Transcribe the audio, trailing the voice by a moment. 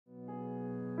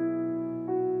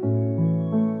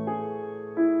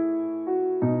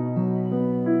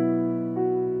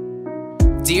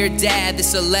Dear Dad,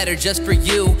 this a letter just for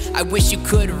you. I wish you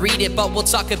could read it, but we'll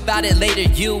talk about it later.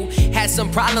 You had some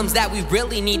problems that we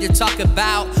really need to talk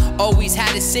about. Always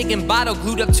had a cigarette bottle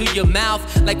glued up to your mouth,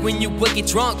 like when you would get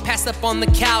drunk, passed up on the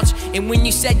couch. And when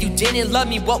you said you didn't love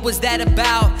me, what was that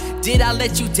about? Did I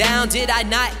let you down? Did I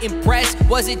not impress?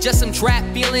 Was it just some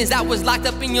trapped feelings that was locked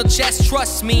up in your chest?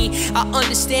 Trust me, I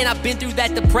understand, I've been through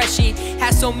that depression.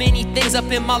 Had so many things up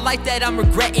in my life that I'm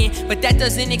regretting, but that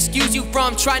doesn't excuse you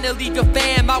from trying to leave your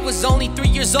fam. I was only 3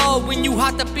 years old when you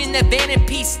hopped up in that van and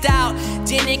peaced out.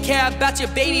 Didn't care about your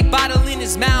baby bottle in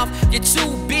his mouth. You're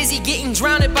too busy getting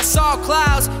drowned by soft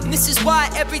clouds. And this is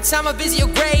why every time I visit your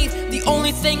grave, the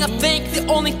only thing I think, the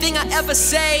only thing I ever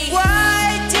say: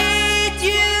 why did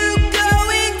you go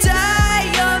and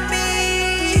die on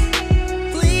me?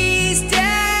 Please,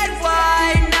 Dad,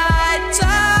 why not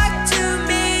talk to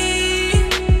me?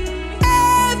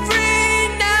 Every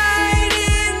night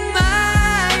in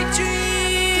my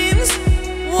dreams,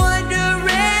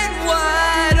 wondering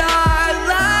what our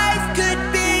life could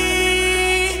be.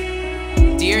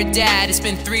 Dear Dad, it's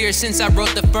been 3 years since I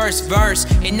wrote the first verse,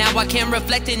 and now I can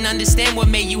reflect and understand what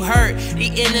made you hurt. The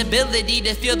inability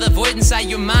to feel the void inside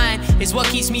your mind is what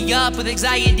keeps me up with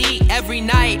anxiety every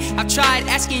night. I've tried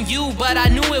asking you, but I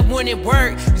knew it wouldn't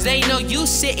work, cause there ain't no use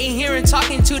sitting here and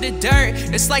talking to the dirt.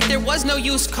 It's like there was no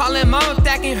use calling mom if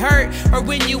that can hurt, or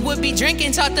when you would be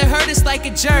drinking, talk to her just like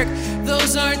a jerk.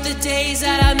 Those aren't the days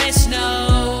that I miss,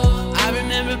 no. I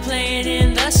remember playing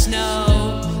in the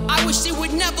snow. I wish they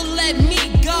would never let me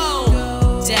go.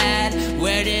 Dad,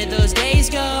 where did those days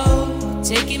go?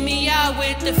 Taking me out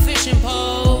with the fishing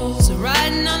poles,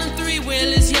 riding on the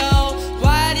three-wheelers, yo.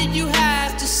 Why did you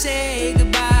have to say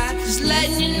goodbye? Just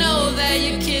letting you know that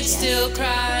your kids still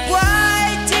cry.